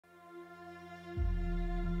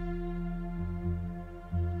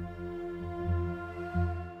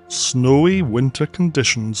Snowy winter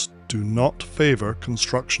conditions do not favour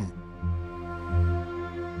construction.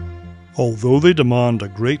 Although they demand a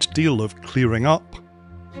great deal of clearing up,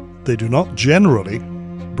 they do not generally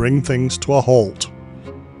bring things to a halt.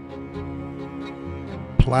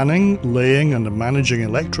 Planning, laying and managing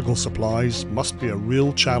electrical supplies must be a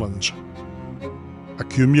real challenge.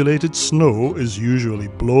 Accumulated snow is usually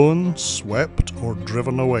blown, swept or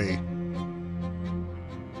driven away.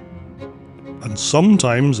 And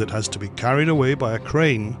sometimes it has to be carried away by a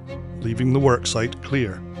crane, leaving the worksite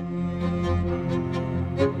clear.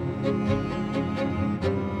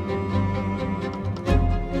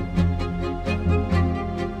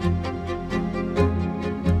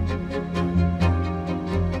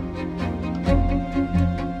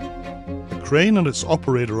 The crane and its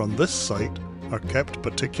operator on this site are kept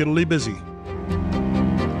particularly busy.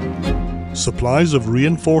 Supplies of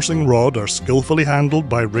reinforcing rod are skillfully handled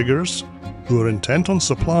by riggers who are intent on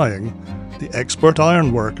supplying the expert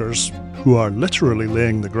iron workers who are literally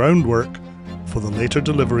laying the groundwork for the later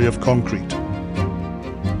delivery of concrete.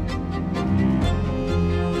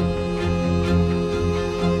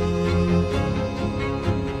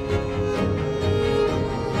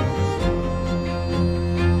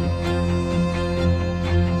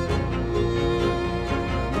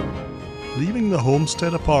 Leaving the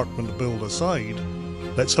homestead apartment build aside,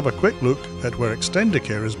 let's have a quick look at where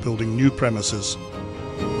Extendicare is building new premises.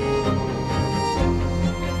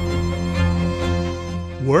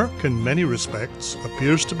 Work in many respects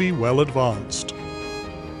appears to be well advanced,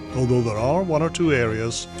 although there are one or two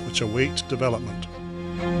areas which await development.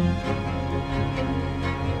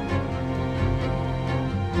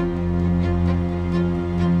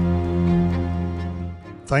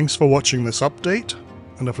 Thanks for watching this update,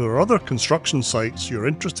 and if there are other construction sites you're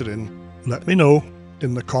interested in, let me know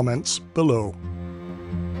in the comments below.